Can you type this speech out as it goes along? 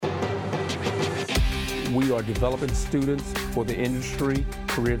we are developing students for the industry,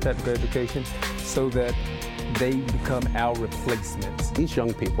 career technical education, so that they become our replacements. These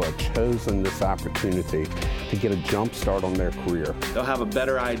young people have chosen this opportunity to get a jump start on their career. They'll have a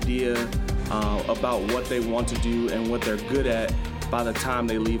better idea about what they want to do and what they're good at by the time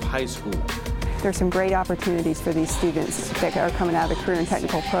they leave high school. There's some great opportunities for these students that are coming out of the career and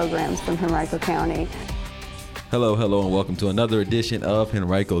technical programs from Henrico County. Hello, and welcome to another edition of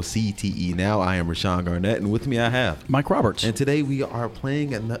Henrico CTE Now. I am Rashawn Garnett, and with me I have Mike Roberts. And today we are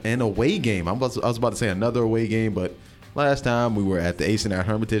playing an away game. I was about to say another away game, but last time we were at the Ace-In-Out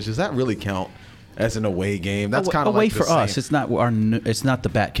Hermitage. Does that really count as an away game? That's kind of away like for us. It's not the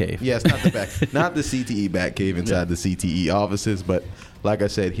Bat Cave. Yeah, it's not the not the CTE Bat Cave inside the CTE offices, but like I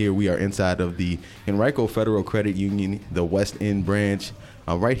said, here we are inside of the Henrico Federal Credit Union, the West End branch,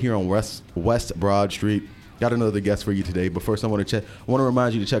 right here on West Broad Street. Got another guest for you today, but first I want to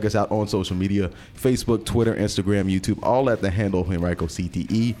remind you to check us out on social media: Facebook, Twitter, Instagram, YouTube, all at the handle Henrico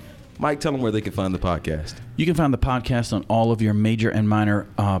CTE. Mike, tell them where they can find the podcast. You can find the podcast on all of your major and minor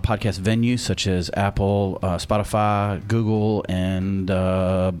podcast venues, such as Apple, Spotify, Google, and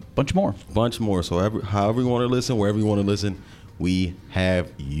a bunch more. So however you want to listen, wherever you want to listen, we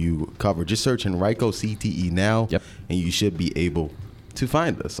have you covered. Just search Henrico CTE Now, and you should be able to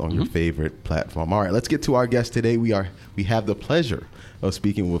find us on your favorite platform. All right, let's get to our guest today. We have the pleasure of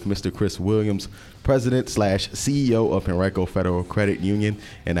speaking with Mr. Chris Williams, President / CEO of Henrico Federal Credit Union.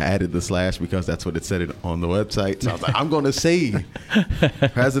 And I added the slash because that's what it said on the website. So I was like, I'm going to say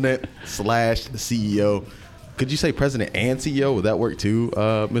President / CEO. Could you say President and CEO? Would that work too,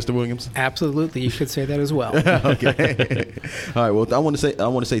 Mr. Williams? Absolutely, you could say that as well. Okay. All right. Well, I want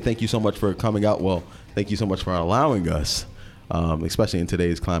to say thank you so much for coming out. Well, thank you so much for allowing us, especially in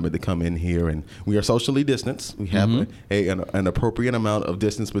today's climate, to come in here. And we are socially distanced. We have an appropriate amount of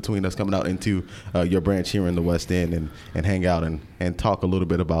distance between us coming out into your branch here in the West End and hang out and talk a little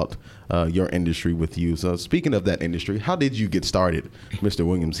bit about your industry with you. So speaking of that industry, how did you get started, Mr.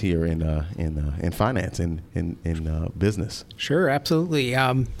 Williams, here in finance and in business? Sure, absolutely.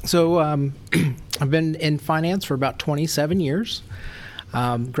 So I've been in finance for about 27 years.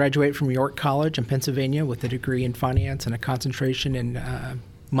 Graduated from York College in Pennsylvania with a degree in finance and a concentration in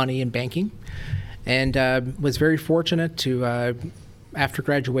money and banking, and was very fortunate to, after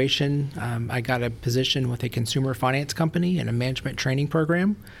graduation, I got a position with a consumer finance company in a management training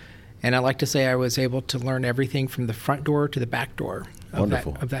program, and I like to say I was able to learn everything from the front door to the back door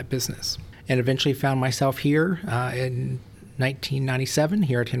of that business, and eventually found myself here in 1997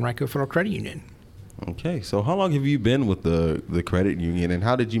 here at Henrico Federal Credit Union. Okay, so how long have you been with the credit union, and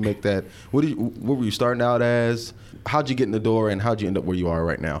how did you make that? What were you starting out as? How'd you get in the door, and how'd you end up where you are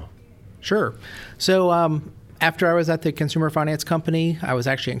right now? Sure. So after I was at the consumer finance company, I was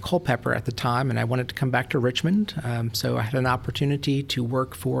actually in Culpeper at the time, and I wanted to come back to Richmond. So I had an opportunity to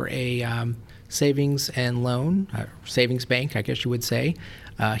work for a savings and loan, savings bank, I guess you would say,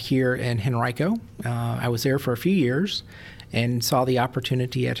 here in Henrico. I was there for a few years and saw the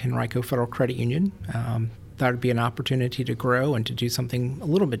opportunity at Henrico Federal Credit Union. Thought it'd be an opportunity to grow and to do something a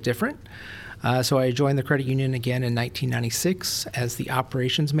little bit different. So I joined the credit union again in 1996 as the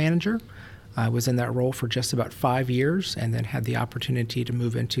operations manager. I was in that role for just about 5 years and then had the opportunity to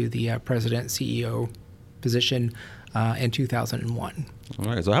move into the president CEO position in 2001. All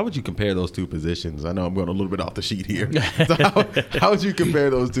right. So how would you compare those two positions? I know I'm going a little bit off the sheet here. So how would you compare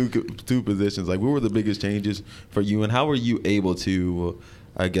those two positions? Like, what were the biggest changes for you, and how were you able to,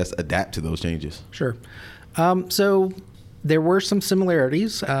 I guess, adapt to those changes? Sure. So there were some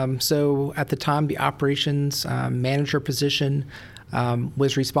similarities. So at the time, the operations manager position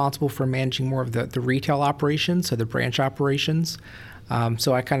was responsible for managing more of the retail operations, so the branch operations.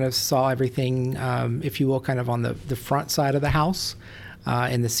 So I kind of saw everything, if you will, kind of on the front side of the house.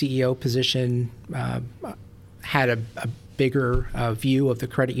 And the CEO position had a bigger view of the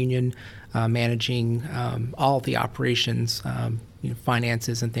credit union, managing all of the operations,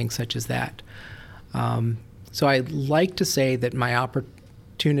 finances and things such as that. So I like to say that my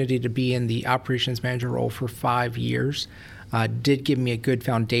opportunity to be in the operations manager role for 5 years did give me a good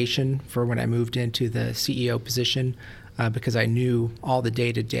foundation for when I moved into the CEO position, because I knew all the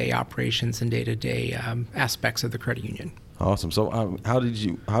day-to-day operations and day-to-day aspects of the credit union. Awesome. So how did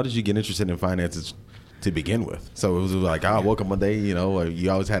you get interested in finances to begin with? So it was like, I woke up one day, or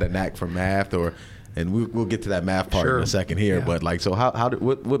you always had a knack for math, and we'll get to that math part in a second here. Yeah. But so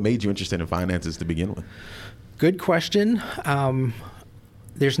what made you interested in finances to begin with? Good question.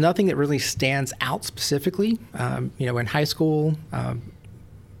 There's nothing that really stands out specifically. In high school,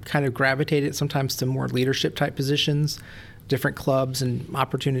 kind of gravitated sometimes to more leadership type positions, different clubs and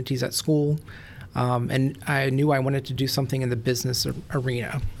opportunities at school. And I knew I wanted to do something in the business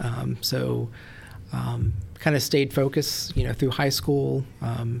arena. Kind of stayed focused, through high school.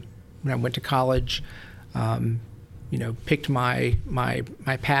 When I went to college, picked my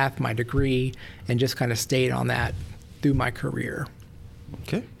path, my degree, and just kind of stayed on that through my career.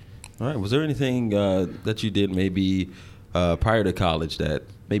 Okay. All right. Was there anything that you did maybe prior to college that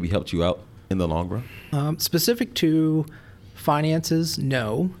maybe helped you out in the long run? Specific to finances,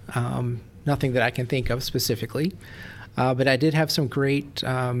 no. Nothing that I can think of specifically. But I did have some great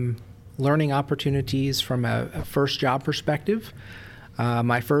learning opportunities from a first job perspective.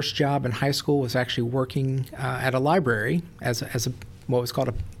 My first job in high school was actually working at a library as what was called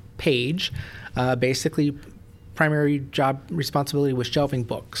a page. Basically, primary job responsibility was shelving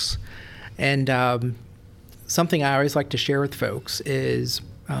books. And something I always like to share with folks is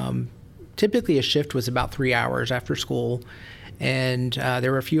typically a shift was about 3 hours after school, and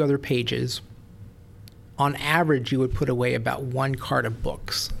there were a few other pages. On average, you would put away about 1 cart of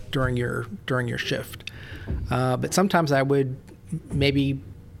books during your shift. But sometimes I would maybe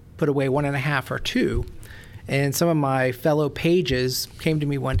put away 1.5 or 2. And some of my fellow pages came to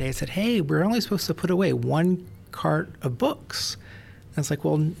me one day and said, "Hey, we're only supposed to put away 1 cart of books." And I was like,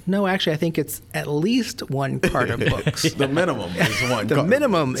 "Well, no, actually, I think it's at least 1 cart of books." The minimum is 1 The cart.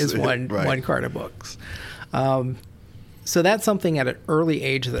 minimum is one Right. cart of books. So that's something at an early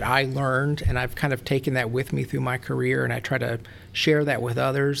age that I learned, and I've kind of taken that with me through my career, and I try to share that with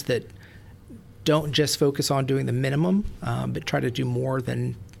others that don't just focus on doing the minimum, but try to do more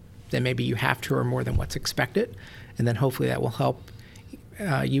than maybe you have to or more than what's expected. And then hopefully that will help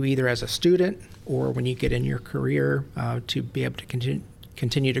you either as a student or when you get in your career to be able to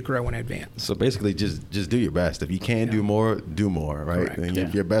continue to grow and advance. So basically, just do your best. If you can do more, right? Correct. And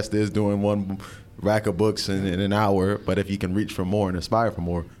if your best is doing 1 rack of books in an hour, but if you can reach for more and aspire for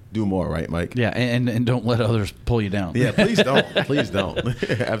more, do more, right, Mike? Yeah, and don't let others pull you down. Yeah, please don't. Please don't.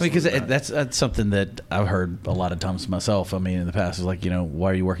 Absolutely Because not. that's something that I've heard a lot of times myself. I mean, in the past, is like, why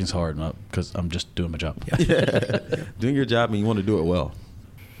are you working so hard? Because I'm just doing my job. Doing your job and you want to do it well.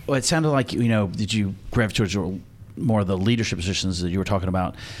 Well, it sounded like, did you gravitate towards more of the leadership positions that you were talking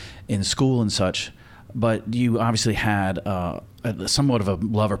about in school and such, but you obviously had somewhat of a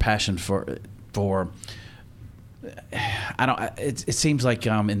love or passion for it seems like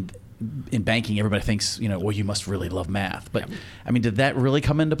in banking, everybody thinks, well, you must really love math. But, I mean, did that really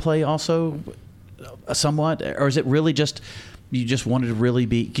come into play also somewhat? Or is it really just you just wanted to really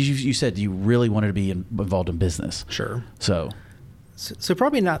be, because you said you really wanted to be involved in business. Sure. So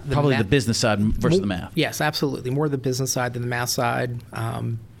probably not the business side versus the math. Yes, absolutely. More the business side than the math side.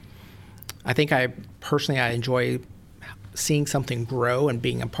 I think I enjoy seeing something grow and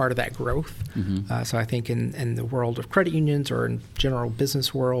being a part of that growth. Mm-hmm. So I think in the world of credit unions or in general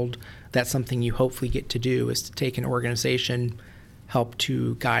business world, that's something you hopefully get to do, is to take an organization, help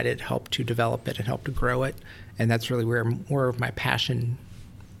to guide it, help to develop it, and help to grow it. And that's really where more of my passion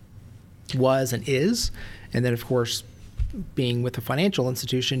was and is. And then, of course, being with a financial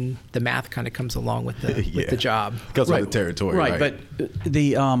institution, the math kind of comes along with the job. Because of the territory, right? But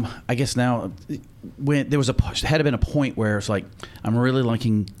the I guess now, when there was had been a point where it's like, I'm really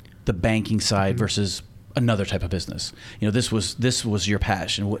liking the banking side versus another type of business. This was your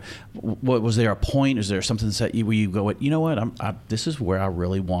passion. What was there a point? Is there something that where you go, this is where I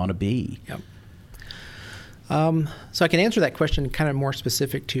really want to be? Yep. So I can answer that question kind of more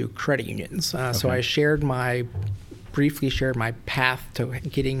specific to credit unions. Okay. So I briefly shared my path to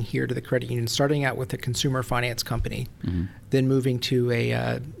getting here to the credit union, starting out with a consumer finance company, mm-hmm. then moving to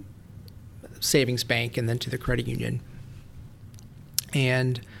a savings bank, and then to the credit union.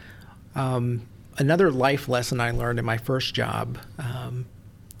 And another life lesson I learned in my first job,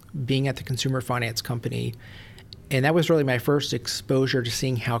 being at the consumer finance company, and that was really my first exposure to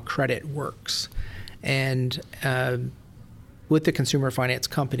seeing how credit works. And with the consumer finance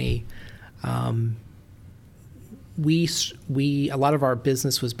company, a lot of our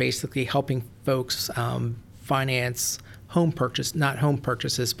business was basically helping folks finance not home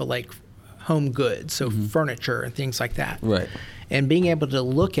purchases, but like home goods, so mm-hmm. furniture and things like that. Right. And being able to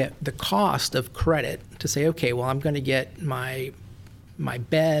look at the cost of credit to say, okay, well, I'm going to get my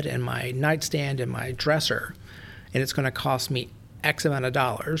bed and my nightstand and my dresser, and it's going to cost me X amount of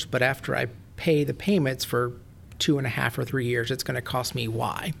dollars, but after I pay the payments for 2.5 or 3 years, it's going to cost me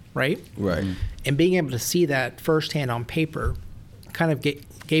Y, right? Right. And being able to see that firsthand on paper kind of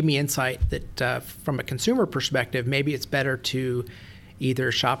gave me insight that from a consumer perspective, maybe it's better to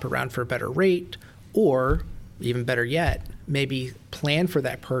either shop around for a better rate, or even better yet, maybe plan for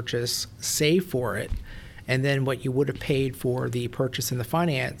that purchase, save for it, and then what you would have paid for the purchase in the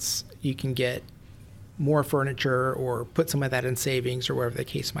finance, you can get more furniture or put some of that in savings or whatever the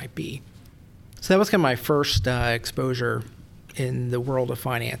case might be. So that was kind of my first exposure in the world of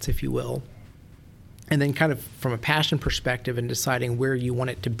finance, if you will. And then kind of from a passion perspective and deciding where you want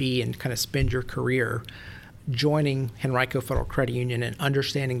it to be and kind of spend your career, joining Henrico Federal Credit Union and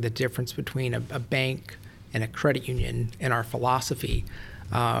understanding the difference between a bank and a credit union and our philosophy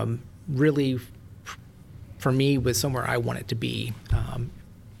really, for me, was somewhere I wanted to be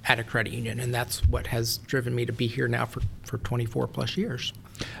at a credit union. And that's what has driven me to be here now for 24 plus years.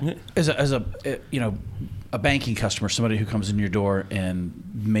 As a banking customer, somebody who comes in your door and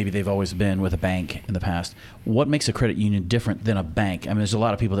maybe they've always been with a bank in the past, what makes a credit union different than a bank? I mean, there's a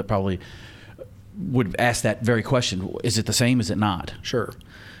lot of people that probably would ask that very question. Is it the same? Is it not? Sure.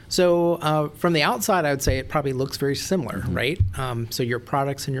 So from the outside, I would say it probably looks very similar, right? So your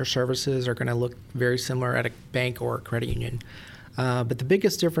products and your services are going to look very similar at a bank or a credit union. But the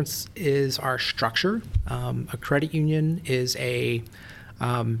biggest difference is our structure. A credit union is a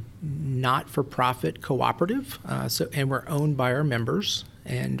not-for-profit cooperative, and we're owned by our members,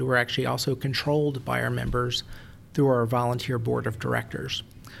 and we're actually also controlled by our members through our volunteer board of directors.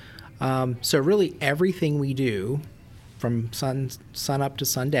 So really everything we do from sun up to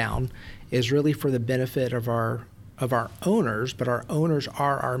sundown is really for the benefit of our owners, but our owners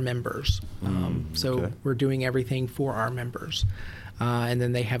are our members. So we're doing everything for our members. And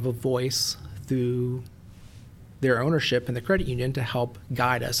then they have a voice through their ownership in the credit union to help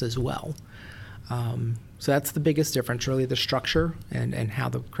guide us as well. So that's the biggest difference, really, the structure and how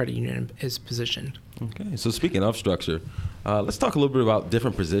the credit union is positioned. Okay, so speaking of structure, let's talk a little bit about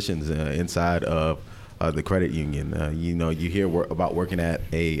different positions inside of the credit union. You hear about working at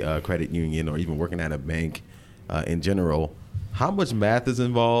a credit union or even working at a bank in general. How much math is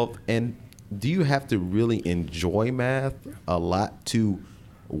involved, and do you have to really enjoy math a lot to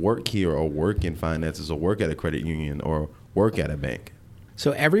work here or work in finances or work at a credit union or work at a bank?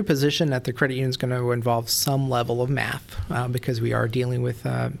 So every position at the credit union is going to involve some level of math because we are dealing with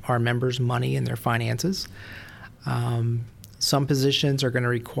our members' money and their finances. Some positions are going to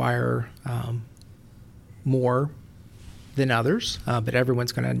require more than others, but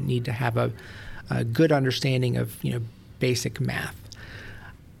everyone's going to need to have a good understanding of basic math.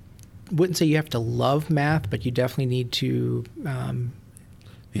 Wouldn't say you have to love math, but you definitely need to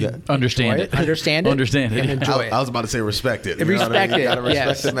understand it. Understand it. And enjoy it. I was about to say respect it. Respect it. You gotta respect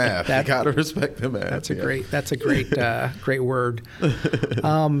yes. the math. You gotta respect the math. That's a great word.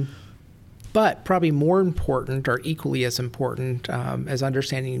 But probably more important, or equally as important, as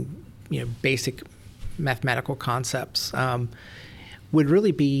understanding basic mathematical concepts would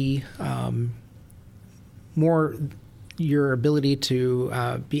really be more your ability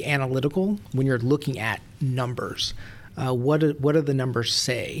to be analytical when you're looking at numbers. What do the numbers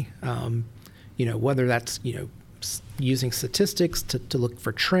say? Whether that's using statistics to look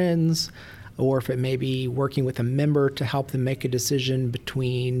for trends, or if it may be working with a member to help them make a decision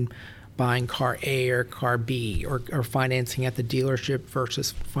between buying car A or car B, or financing at the dealership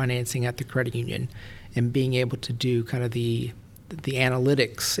versus financing at the credit union, and being able to do kind of the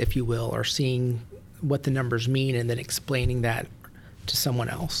analytics, if you will, or seeing what the numbers mean and then explaining that to someone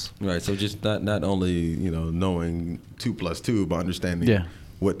else. Right. So just not only knowing 2 + 2, but understanding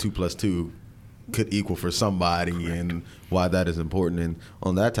what 2 + 2 could equal for somebody and why that is important. And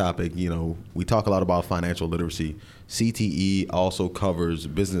on that topic, we talk a lot about financial literacy. CTE also covers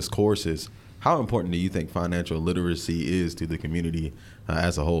business courses. How important do you think financial literacy is to the community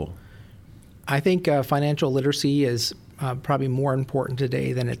as a whole? I think financial literacy is probably more important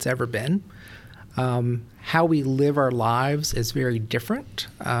today than it's ever been. How we live our lives is very different.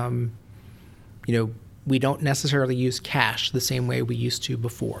 We don't necessarily use cash the same way we used to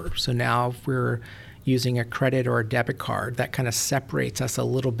before. So now if we're using a credit or a debit card, that kind of separates us a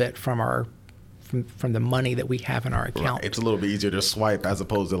little bit from the money that we have in our account. Right. It's a little bit easier to swipe as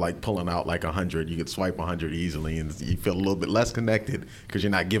opposed to like pulling out like 100. You could swipe 100 easily and you feel a little bit less connected because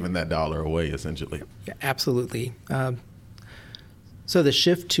you're not giving that dollar away, essentially. Yeah, absolutely. So the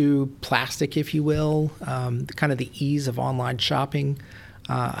shift to plastic, if you will, kind of the ease of online shopping,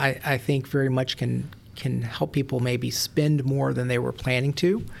 I think very much can help people maybe spend more than they were planning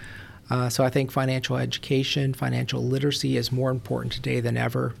to. So I think financial education, financial literacy is more important today than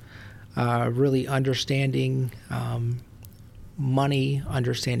ever. Really understanding money,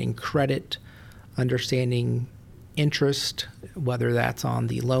 understanding credit, understanding interest, whether that's on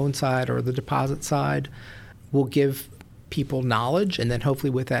the loan side or the deposit side, will give people knowledge, and then hopefully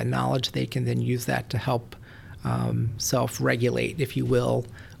with that knowledge they can then use that to help self-regulate, if you will,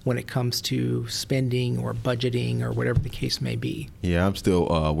 when it comes to spending or budgeting or whatever the case may be. Yeah, I'm still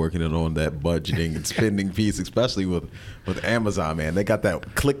working on that budgeting and spending piece, especially with Amazon, man. They got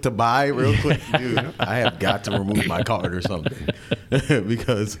that click to buy real quick. Dude, I have got to remove my card or something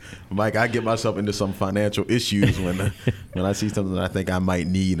because, Mike, I get myself into some financial issues when I see something that I think I might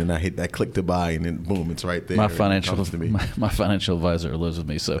need and I hit that click to buy and then boom, it's right there. My financial advisor lives with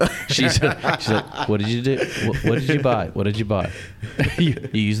me, so she's like, "What did you do? What did you buy? What did you buy?" You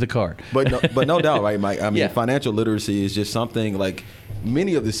use the card. But no doubt, right, Mike? I mean, financial literacy is just something like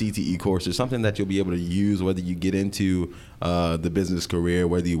many of the CTE courses, something that you'll be able to use whether you get into the business career,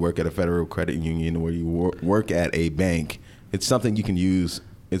 whether you work at a federal credit union, or you work at a bank. It's something you can use.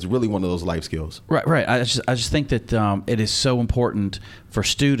 It's really one of those life skills. Right. I just think that it is so important for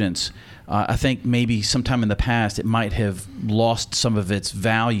students. I think maybe sometime in the past it might have lost some of its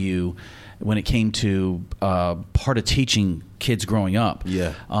value when it came to part of teaching kids growing up.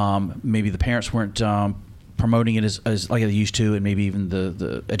 Yeah. Maybe the parents weren't promoting it as like they used to, and maybe even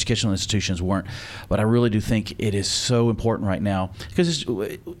the educational institutions weren't. But I really do think it is so important right now because,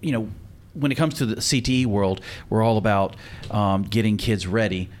 when it comes to the CTE world, we're all about getting kids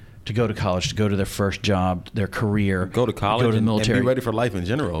ready to go to college, to go to their first job, their career, go to college, go to the military, and be ready for life in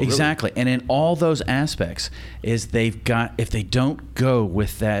general. Exactly, really. And in all those aspects, is they've got, if they don't go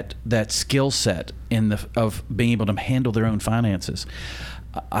with that skill set of being able to handle their own finances,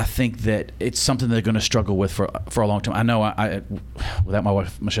 I think that it's something they're going to struggle with for a long time. I know I without my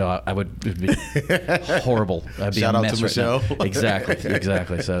wife Michelle, it'd be horrible. I'd be Shout a out mess to Michelle. Now.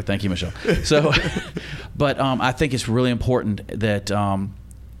 Exactly. So thank you, Michelle. So, but I think it's really important that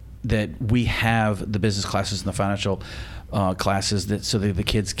we have the business classes and the financial classes so that the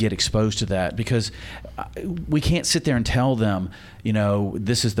kids get exposed to that, because we can't sit there and tell them,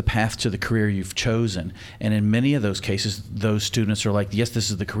 this is the path to the career you've chosen. And in many of those cases, those students are like, yes, this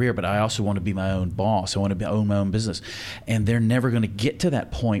is the career, but I also want to be my own boss. I want to own my own business. And they're never going to get to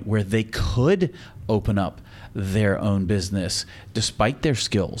that point where they could open up their own business despite their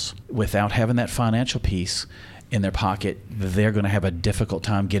skills. Without having that financial piece in their pocket, they're going to have a difficult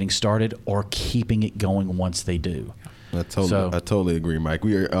time getting started or keeping it going once they do. I totally agree, Mike.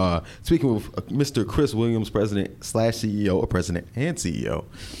 We are speaking with Mr. Chris Williams, President and CEO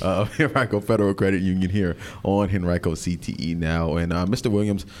of Henrico Federal Credit Union here on Henrico CTE Now. And Mr.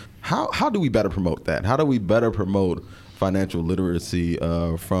 Williams, how do we better promote that? How do we better promote financial literacy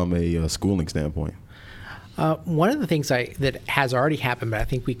from a schooling standpoint? One of the things that has already happened, but I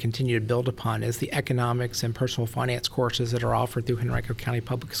think we continue to build upon, is the economics and personal finance courses that are offered through Henrico County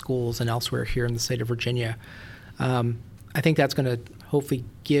Public Schools and elsewhere here in the state of Virginia. I think that's going to hopefully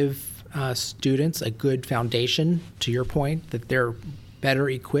give students a good foundation, to your point, that they're better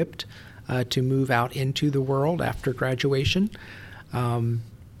equipped to move out into the world after graduation.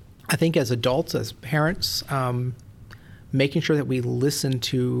 I think as adults, as parents, making sure that we listen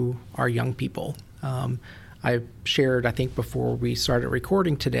to our young people. I shared, I think, before we started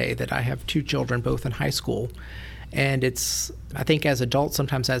recording today, that I have 2 children, both in high school. And I think as adults,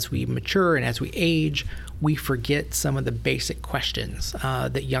 sometimes as we mature and as we age, we forget some of the basic questions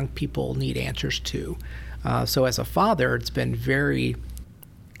that young people need answers to. So as a father, it's been very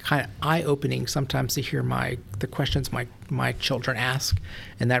kind of eye-opening sometimes to hear the questions my children ask.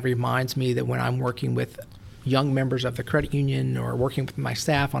 And that reminds me that when I'm working with young members of the credit union or working with my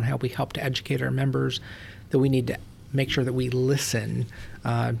staff on how we help to educate our members, that we need to make sure that we listen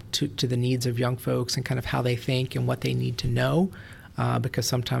to the needs of young folks and kind of how they think and what they need to know, because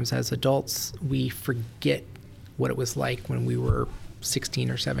sometimes as adults we forget what it was like when we were 16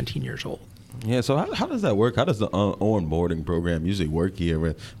 or 17 years old. Yeah, so how does that work? How does the onboarding program usually work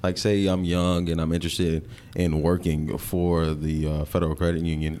here? Like, say I'm young and I'm interested in working for the Federal Credit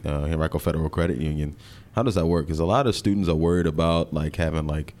Union, Henrico Federal Credit Union. How does that work? Because a lot of students are worried about having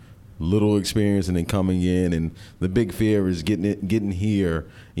little experience and then coming in, and the big fear is getting here,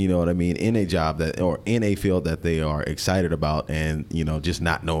 in a job or in a field that they are excited about, and just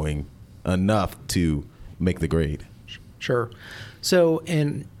not knowing enough to make the grade. Sure. So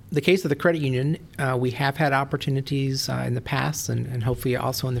in the case of the credit union, we have had opportunities in the past and hopefully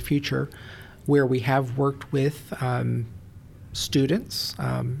also in the future where we have worked with students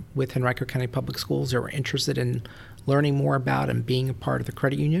with Henrico County Public Schools that were interested in learning more about and being a part of the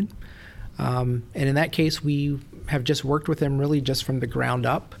credit union. And in that case, we have just worked with them really just from the ground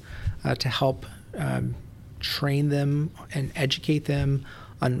up to help train them and educate them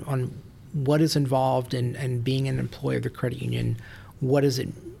on what is involved in being an employee of the credit union. What does it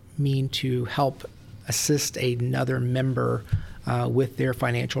mean to help assist another member with their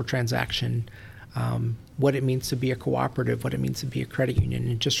financial transaction? what it means to be a cooperative, what it means to be a credit union,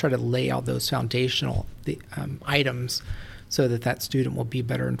 and just try to lay out those foundational items so that student will be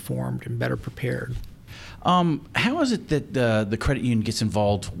better informed and better prepared. How is it that the credit union gets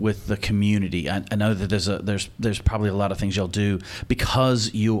involved with the community? I know that there's probably a lot of things you'll do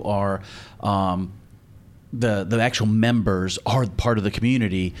because you are the actual members are part of the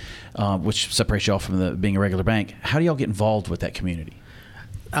community, which separates you off from being a regular bank. How do y'all get involved with that community?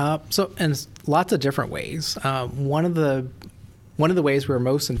 So in lots of different ways. One of the ways we're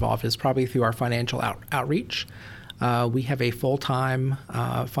most involved is probably through our financial outreach. We have a full-time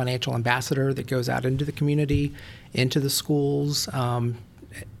financial ambassador that goes out into the community, into the schools, and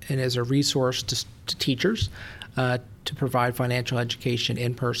is a resource to teachers to provide financial education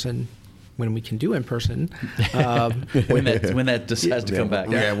in person when we can do in person. When that decides to come back.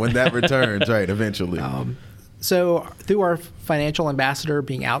 Yeah, when that returns, right, eventually. So through our financial ambassador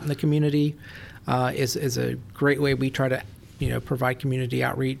being out in the community is a great way we try to provide community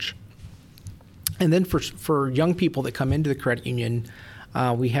outreach. And then for young people that come into the credit union,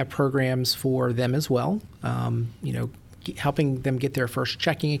 we have programs for them as well. Helping them get their first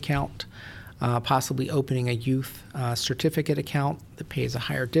checking account, possibly opening a youth certificate account that pays a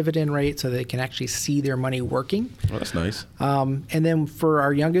higher dividend rate so they can actually see their money working. Oh, that's nice. And then for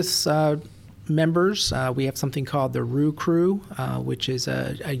our youngest members, we have something called the Roo Crew, which is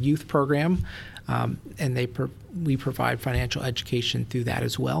a youth program, and we provide financial education through that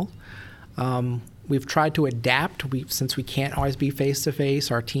as well. We've tried to adapt. Since we can't always be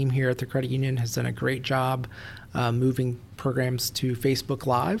face-to-face, our team here at the credit union has done a great job moving programs to Facebook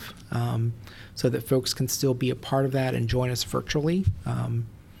Live so that folks can still be a part of that and join us virtually.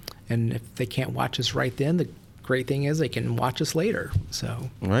 And if they can't watch us right then, the great thing is they can watch us later. So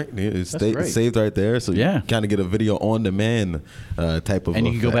right, it's saved right there. So you kind of get a video on demand type of. And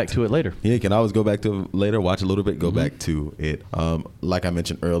you can go back to it later. Yeah, you can always go back to it later, watch a little bit, go back to it. Like I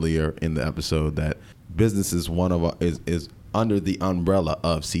mentioned earlier in the episode, that business is is under the umbrella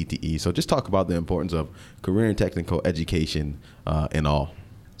of CTE. So just talk about the importance of career and technical education and all.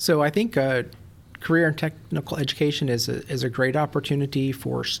 So I think career and technical education is a great opportunity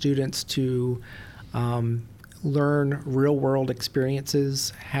for students to learn real-world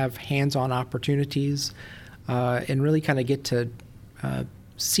experiences, have hands-on opportunities, and really kind of get to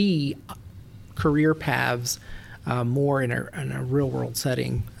see career paths more in a real-world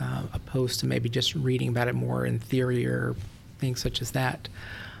setting, opposed to maybe just reading about it more in theory or things such as that.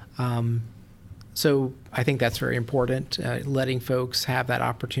 So I think that's very important, letting folks have that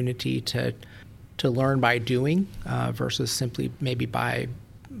opportunity to learn by doing versus simply maybe by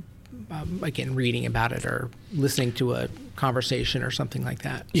again, reading about it or listening to a conversation or something like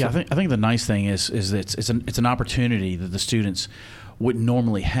that. Yeah, I think the nice thing is that it's an opportunity that the students wouldn't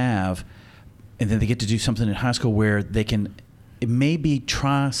normally have, and then they get to do something in high school where they can maybe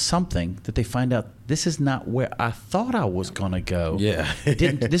try something that they find out this is not where I thought I was going to go. Yeah,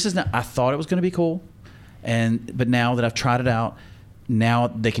 this is not. I thought it was going to be cool, but now that I've tried it out, now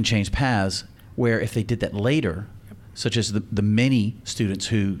they can change paths. Where if they did that later, such as the many students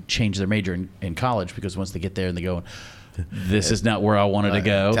who change their major in college because once they get there and they go, this is not where I wanted to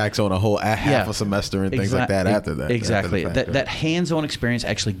go. Tax on a whole half a semester and things like that after that. Exactly. After that hands-on experience,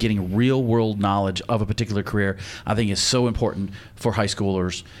 actually getting real-world knowledge of a particular career, I think is so important for high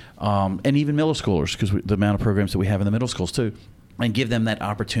schoolers and even middle schoolers, because the amount of programs that we have in the middle schools too. And give them that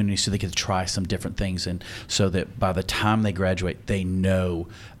opportunity so they can try some different things, and so that by the time they graduate, they know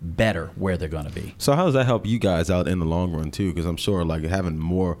better where they're going to be. So how does that help you guys out in the long run too? Because I'm sure like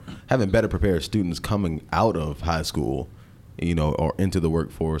having better prepared students coming out of high school, or into the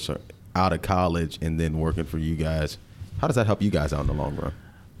workforce or out of college and then working for you guys, how does that help you guys out in the long run?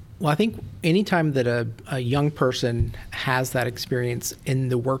 Well, I think anytime that a young person has that experience in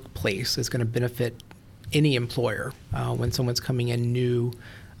the workplace is going to benefit any employer when someone's coming in new,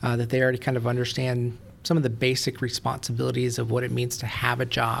 that they already kind of understand some of the basic responsibilities of what it means to have a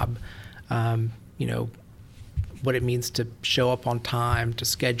job, what it means to show up on time, to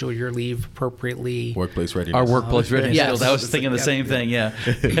schedule your leave appropriately. Workplace readiness. Our workplace readiness yes. skills. I was thinking the same thing, yeah.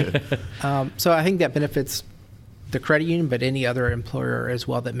 So I think that benefits the credit union, but any other employer as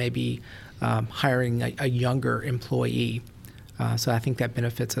well that may be hiring a younger employee. So I think that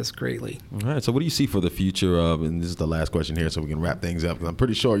benefits us greatly. All right. So what do you see for the future of, and this is the last question here so we can wrap things up, because I'm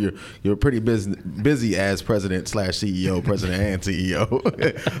pretty sure you're pretty busy as president and CEO.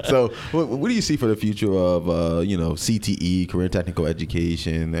 So what do you see for the future of, CTE, career technical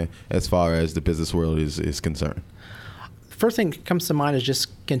education, as far as the business world is concerned? First thing that comes to mind is just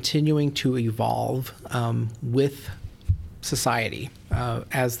continuing to evolve with society.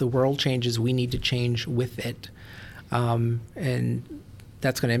 As the world changes, we need to change with it. And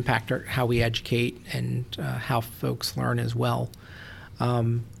that's going to impact how we educate and how folks learn as well.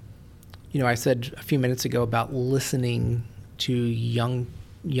 I said a few minutes ago about listening to young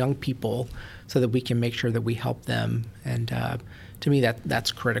people so that we can make sure that we help them. And to me,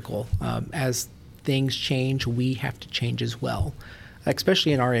 that's critical. As things change, we have to change as well,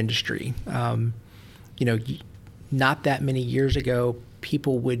 especially in our industry. Not that many years ago,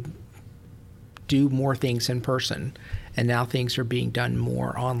 people would do more things in person, and now things are being done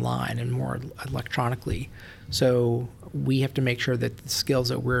more online and more electronically. So we have to make sure that the skills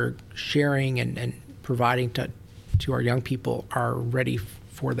that we're sharing and providing to our young people are ready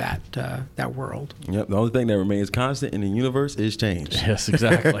for that world. Yep. The only thing that remains constant in the universe is change. Yes,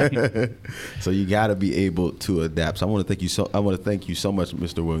 exactly. So you got to be able to adapt. So I want to thank you so much,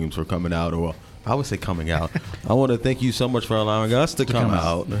 Mr. Williams, for coming out. Or I would say coming out. I want to thank you so much for allowing us to come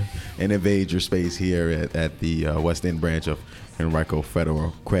out and invade your space here at the West End branch of Henrico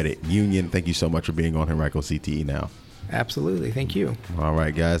Federal Credit Union. Thank you so much for being on Henrico CTE Now. Absolutely. Thank you. All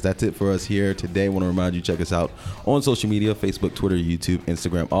right, guys. That's it for us here today. I want to remind you, check us out on social media, Facebook, Twitter, YouTube,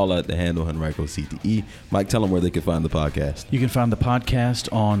 Instagram, all at the handle Henrico CTE. Mike, tell them where they can find the podcast. You can find the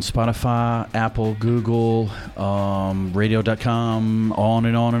podcast on Spotify, Apple, Google, radio.com, on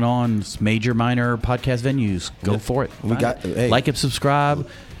and on and on. It's major, minor podcast venues. Go for it. Like and subscribe.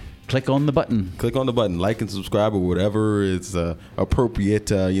 Click on the button. Click on the button. Like and subscribe or whatever is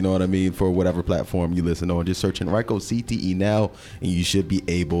appropriate, you know what I mean, for whatever platform you listen on. Just search Henrico CTE Now, and you should be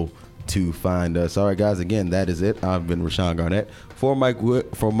able to find us. All right, guys, again, that is it. I've been Rashawn Garnett. For Mike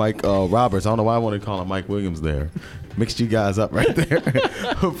Roberts, I don't know why I want to call him Mike Williams there. Mixed you guys up right there.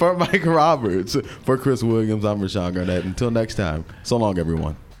 For Mike Roberts, for Chris Williams, I'm Rashawn Garnett. Until next time, so long,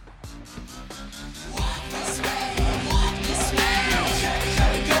 everyone.